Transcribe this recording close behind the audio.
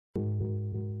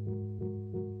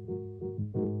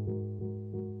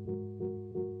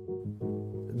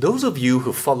Those of you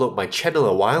who followed my channel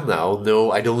a while now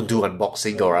know I don't do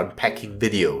unboxing or unpacking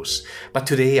videos, but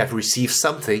today I've received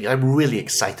something I'm really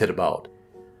excited about.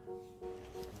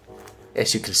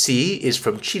 As you can see, it's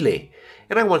from Chile,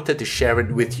 and I wanted to share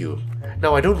it with you.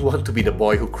 Now, I don't want to be the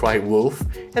boy who cried wolf.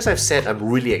 As I've said, I'm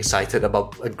really excited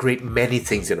about a great many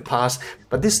things in the past,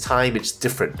 but this time it's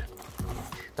different.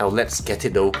 Now let's get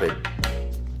it open.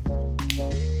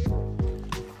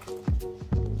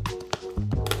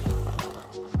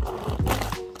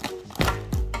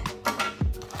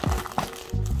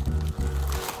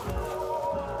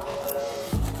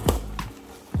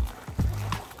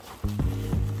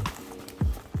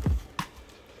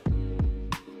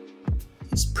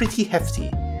 It's pretty hefty.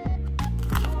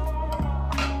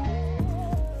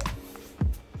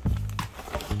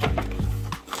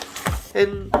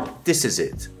 And this is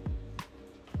it.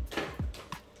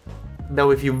 Now,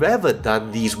 if you've ever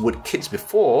done these wood kits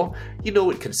before, you know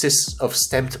it consists of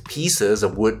stamped pieces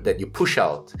of wood that you push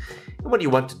out. And what you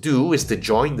want to do is to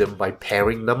join them by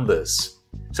pairing numbers.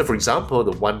 So for example,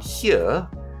 the one here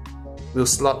will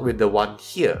slot with the one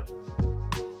here.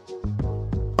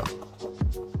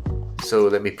 So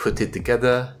let me put it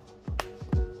together.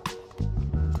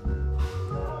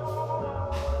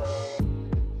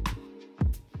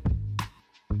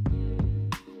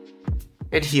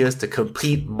 And here's the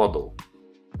complete model.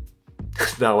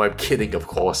 Now I'm kidding, of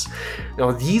course.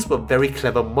 Now these were very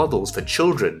clever models for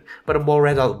children, but a more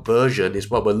adult version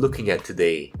is what we're looking at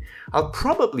today. I'll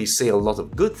probably say a lot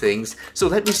of good things, so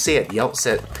let me say at the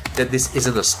outset that this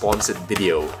isn't a sponsored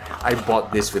video. I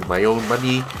bought this with my own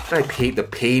money, and I paid the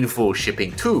painful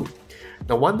shipping too.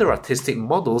 Now, Wonder Artistic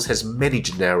Models has many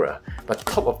genera, but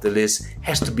top of the list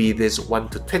has to be this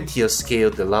 1/20th scale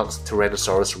Deluxe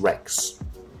Tyrannosaurus Rex.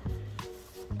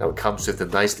 Now it comes with a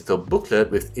nice little booklet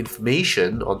with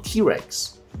information on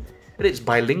T-Rex. And it's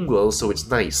bilingual, so it's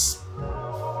nice.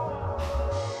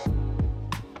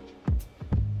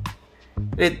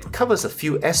 It covers a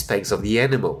few aspects of the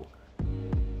animal.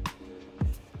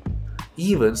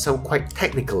 Even some quite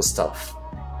technical stuff.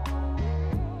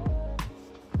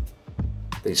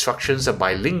 The instructions are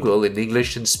bilingual in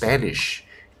English and Spanish.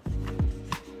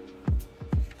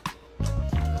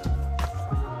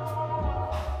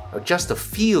 Just the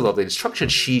feel of the instruction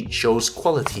sheet shows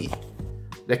quality.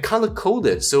 They're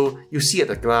color-coded, so you see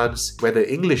at a glance where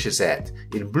the English is at,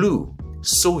 in blue.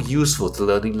 So useful to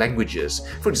learning languages.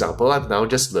 For example, I've now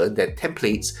just learned that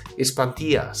templates is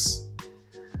plantillas.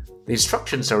 The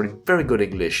instructions are in very good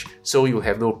English, so you'll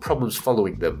have no problems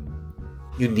following them.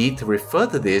 You need to refer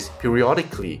to this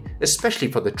periodically,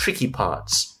 especially for the tricky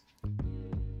parts.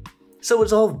 So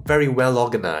it's all very well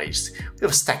organized. We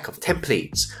have a stack of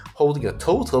templates, holding a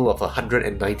total of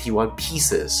 191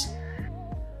 pieces.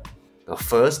 Now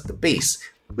first, the base,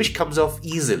 which comes off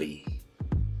easily.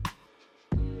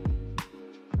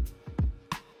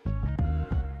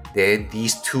 Then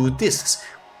these two discs,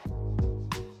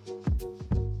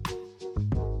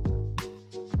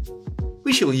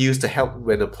 which you'll use to help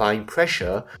when applying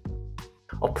pressure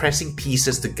or pressing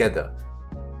pieces together.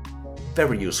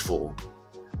 Very useful.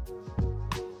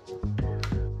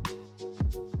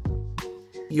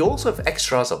 You also have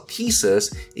extras of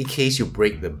pieces in case you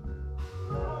break them.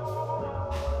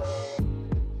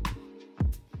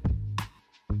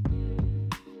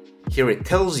 Here it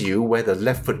tells you where the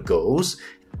left foot goes,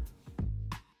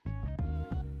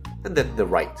 and then the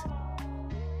right.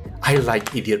 I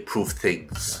like idiot-proof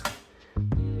things.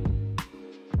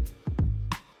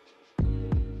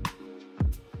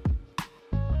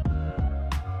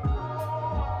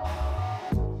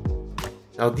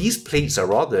 Now these plates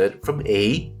are ordered from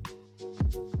A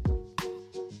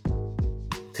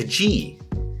to G.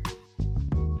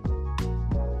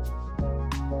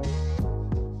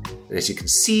 And as you can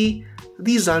see,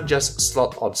 these aren't just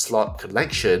slot-on-slot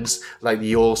connections like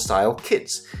the old style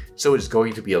kits, so it's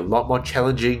going to be a lot more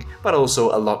challenging but also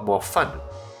a lot more fun.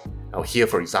 Now here,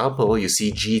 for example, you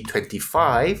see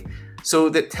G25, so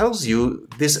that tells you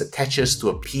this attaches to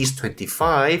a piece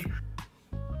 25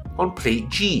 on plate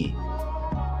G,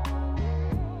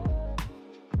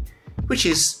 which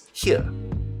is here.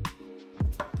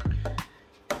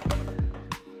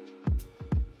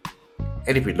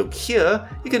 And if we look here,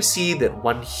 you can see that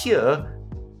one here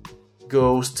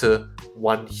goes to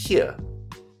one here.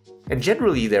 And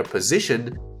generally they're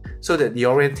positioned so that the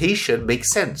orientation makes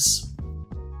sense.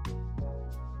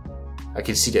 I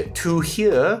can see that 2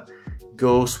 here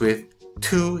goes with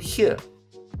 2 here.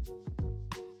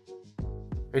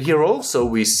 And here also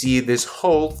we see this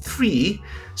whole 3,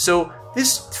 so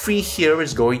this 3 here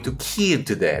is going to key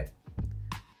into that.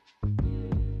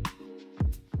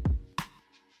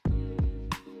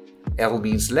 L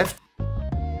means left,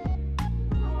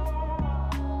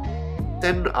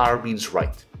 then R means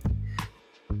right.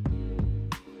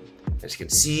 As you can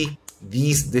see,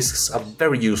 these discs are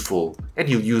very useful and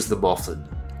you'll use them often.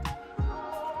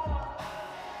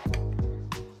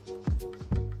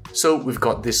 So we've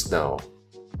got this now.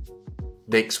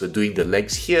 Next, we're doing the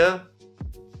legs here.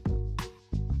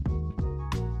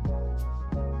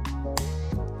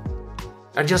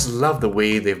 I just love the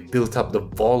way they've built up the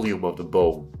volume of the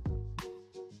bone.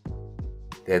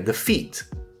 Then the feet,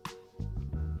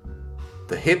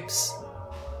 the hips,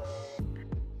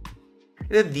 and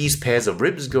then these pairs of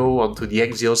ribs go onto the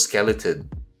axial skeleton.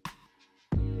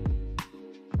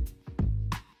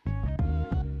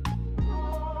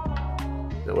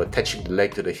 Now we're attaching the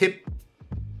leg to the hip.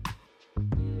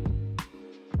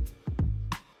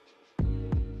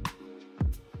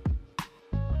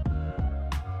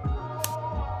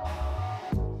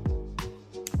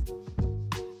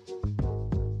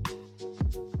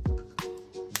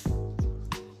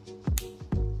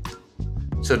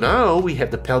 So now we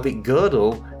have the pelvic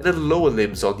girdle and the lower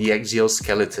limbs on the axial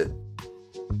skeleton.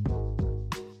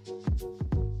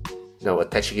 Now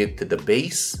attaching it to the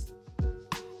base.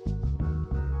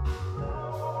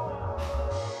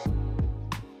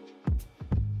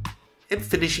 And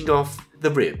finishing off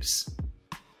the ribs.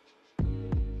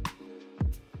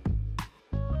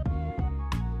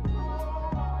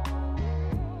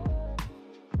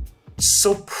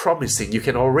 So promising, you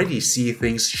can already see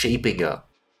things shaping up.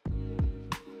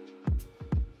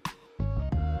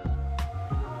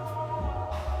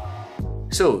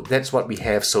 So that's what we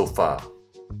have so far.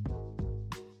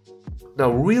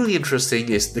 Now really interesting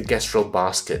is the gastral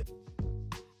basket.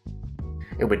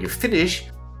 And when you finish,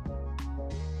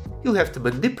 you'll have to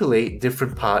manipulate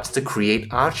different parts to create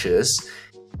arches.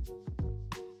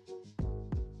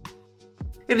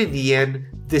 And in the end,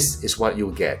 this is what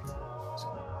you'll get.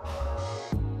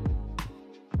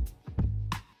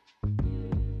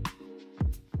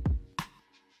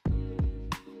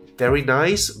 Very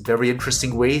nice, very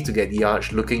interesting way to get the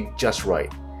arch looking just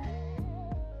right.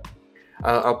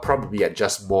 I'll probably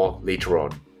adjust more later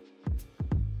on.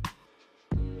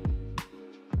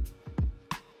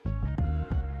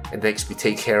 And next we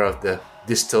take care of the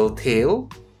distal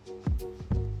tail.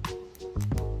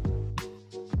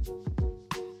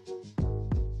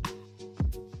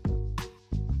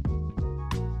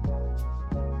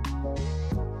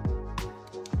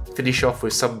 Finish off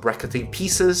with some bracketing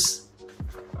pieces.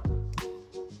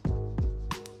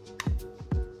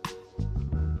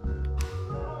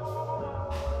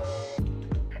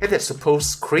 And that's the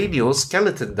post-cranial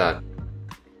skeleton done.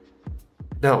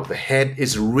 Now the head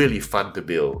is really fun to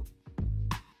build.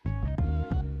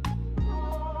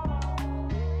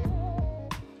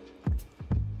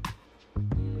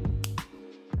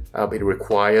 It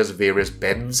requires various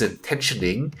bends and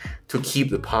tensioning to keep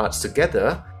the parts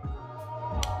together.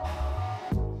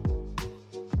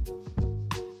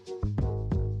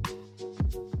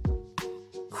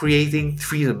 Creating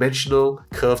three-dimensional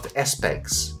curved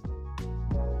aspects.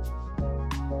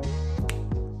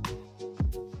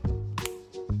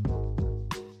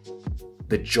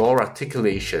 The jaw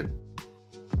articulation.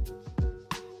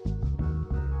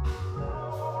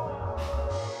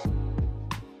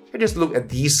 And just look at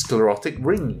these sclerotic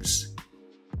rings.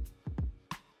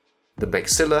 The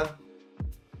maxilla.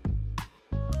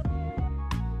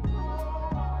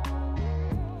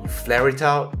 You flare it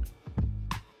out.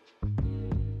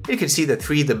 You can see the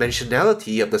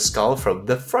three-dimensionality of the skull from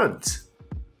the front.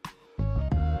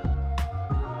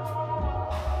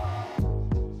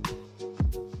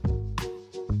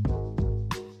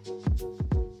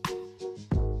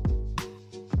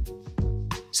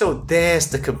 So there's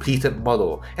the completed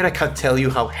model, and I can't tell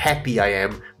you how happy I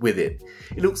am with it.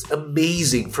 It looks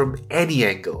amazing from any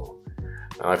angle.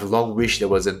 I've long wished there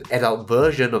was an adult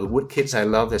version of the woodkits I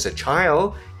loved as a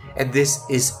child, and this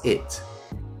is it.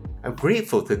 I'm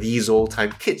grateful to these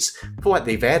old-time kits for what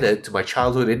they've added to my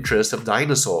childhood interest of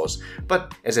dinosaurs,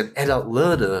 but as an adult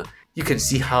learner, you can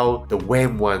see how the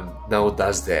Wham one now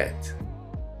does that.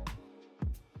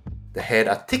 The head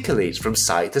articulates from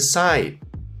side to side.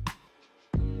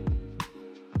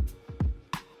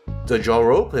 The jaw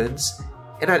opens,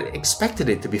 and I expected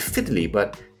it to be fiddly,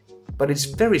 but it's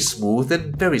very smooth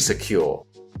and very secure.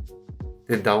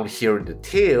 Then down here in the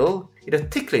tail, it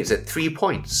articulates at 3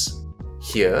 points.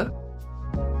 Here,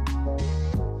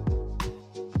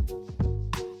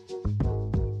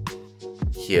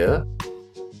 here,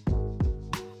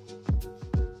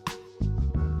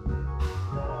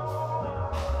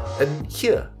 and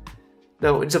here.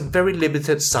 Now, it's a very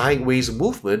limited sideways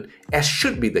movement, as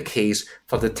should be the case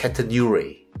for the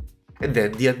Tetanurae. And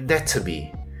then the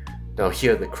anatomy. Now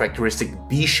here the characteristic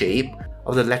B shape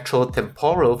of the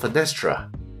lateral-temporal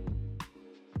fenestra,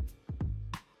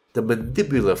 the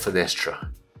mandibular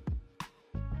fenestra,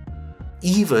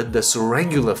 even the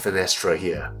surangular fenestra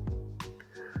here.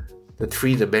 The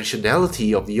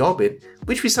three-dimensionality of the orbit,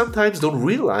 which we sometimes don't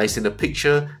realize in a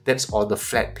picture that's on a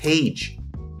flat page.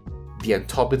 The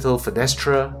antobital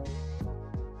fenestra,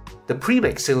 the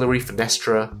premaxillary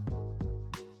fenestra.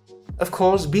 Of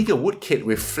course, being a woodkit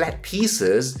with flat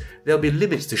pieces, there'll be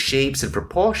limits to shapes and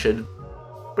proportion,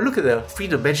 but look at the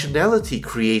three-dimensionality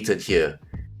created here.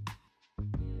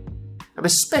 I'm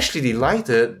especially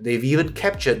delighted they've even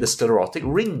captured the sclerotic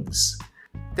rings.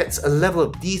 That's a level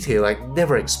of detail I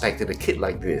never expected in a kit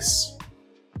like this.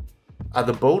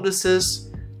 Other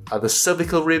bonuses are the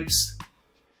cervical ribs,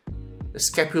 the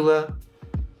scapula.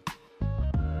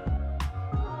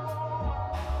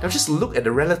 Now just look at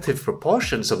the relative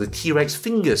proportions of the T-Rex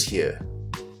fingers here.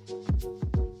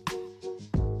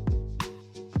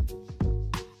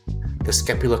 The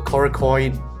scapular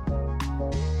coracoid,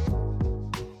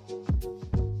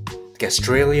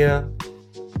 gastralia,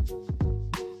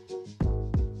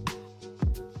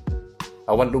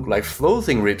 what look like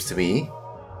floating ribs to me.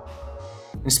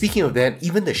 And speaking of that,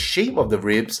 even the shape of the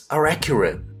ribs are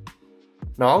accurate.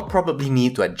 Now I'll probably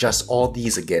need to adjust all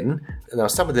these again. Now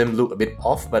some of them look a bit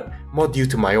off, but more due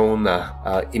to my own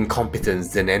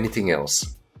incompetence than anything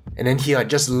else. And then here I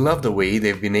just love the way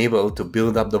they've been able to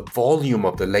build up the volume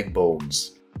of the leg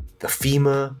bones. The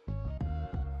femur,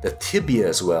 the tibia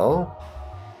as well.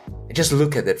 And just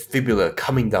look at that fibula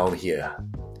coming down here.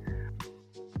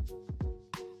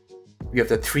 We have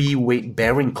the three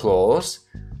weight-bearing claws,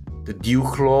 the dew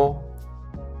claw.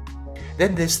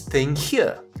 Then this thing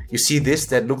here. You see this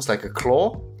that looks like a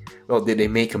claw? Well, did they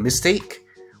make a mistake?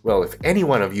 Well, if any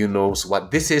one of you knows what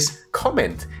this is,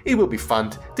 comment. It will be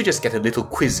fun to just get a little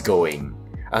quiz going.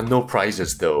 No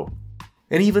prizes though.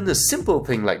 And even a simple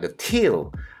thing like the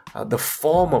tail, the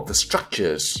form of the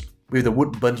structures with the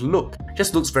wood-burnt look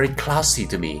just looks very classy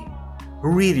to me.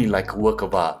 Really like a work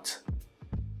of art.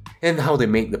 And how they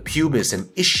make the pubis and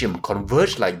ischium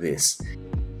converge like this.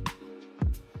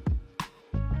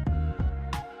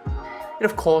 And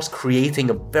of course, creating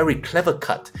a very clever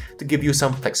cut to give you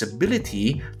some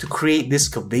flexibility to create this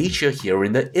curvature here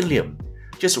in the ilium.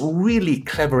 Just really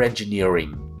clever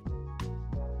engineering.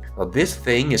 Now this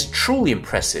thing is truly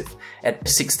impressive at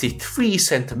 63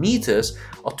 centimeters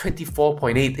or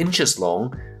 24.8 inches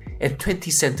long and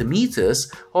 20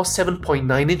 centimeters or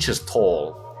 7.9 inches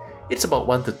tall. It's about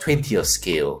 1 to 20th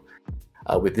scale.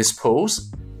 With this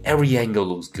pose, every angle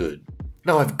looks good.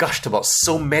 Now I've gushed about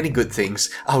so many good things,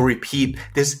 I'll repeat,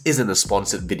 this isn't a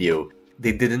sponsored video.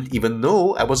 They didn't even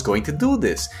know I was going to do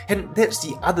this. And that's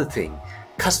the other thing.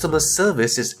 Customer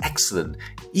service is excellent,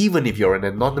 even if you're an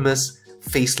anonymous,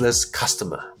 faceless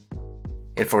customer.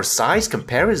 And for size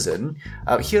comparison,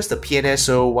 here's the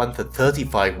PNSO 1 to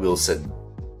 35 Wilson.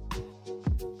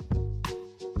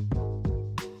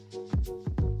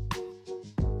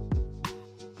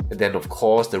 And then of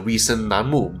course the recent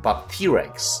Nanmu Buck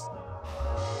T-Rex.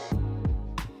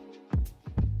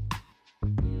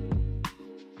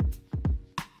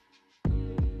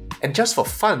 And just for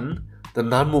fun, the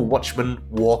Nanmu Watchman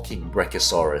Walking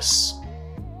Brachiosaurus.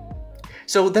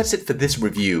 So that's it for this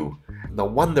review. No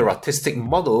wonder Artistic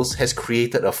Models has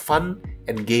created a fun,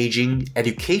 engaging,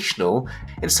 educational,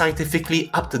 and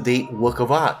scientifically up-to-date work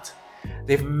of art.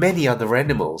 They have many other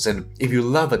animals, and if you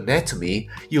love anatomy,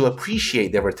 you'll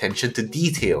appreciate their attention to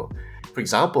detail. For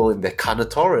example, in the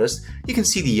Carnotaurus, you can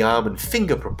see the arm and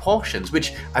finger proportions,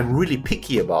 which I'm really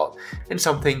picky about, and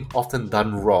something often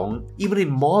done wrong even in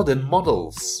modern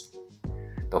models.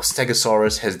 Now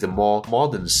Stegosaurus has the more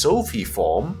modern Sophie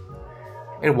form,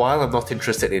 and while I'm not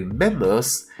interested in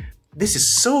members, this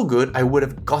is so good I would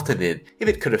have gotten it if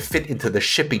it could have fit into the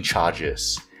shipping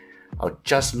charges. Now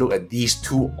just look at these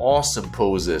two awesome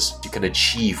poses you can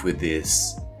achieve with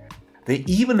this. They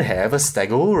even have a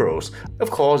Stegosaurus,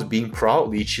 of course being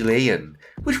proudly Chilean,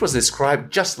 which was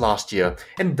described just last year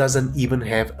and doesn't even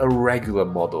have a regular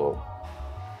model.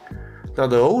 Now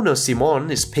the owner Simon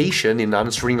is patient in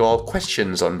answering all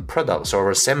questions on products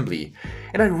or assembly,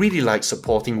 and I really like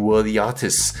supporting worthy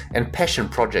artists and passion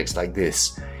projects like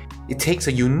this. It takes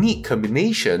a unique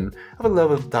combination of a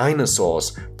love of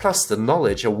dinosaurs plus the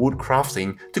knowledge of wood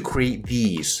crafting to create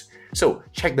these, so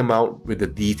check them out with the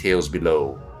details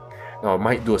below. Now I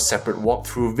might do a separate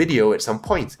walkthrough video at some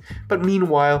point, but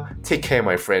meanwhile, take care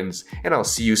my friends, and I'll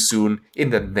see you soon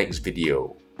in the next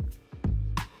video.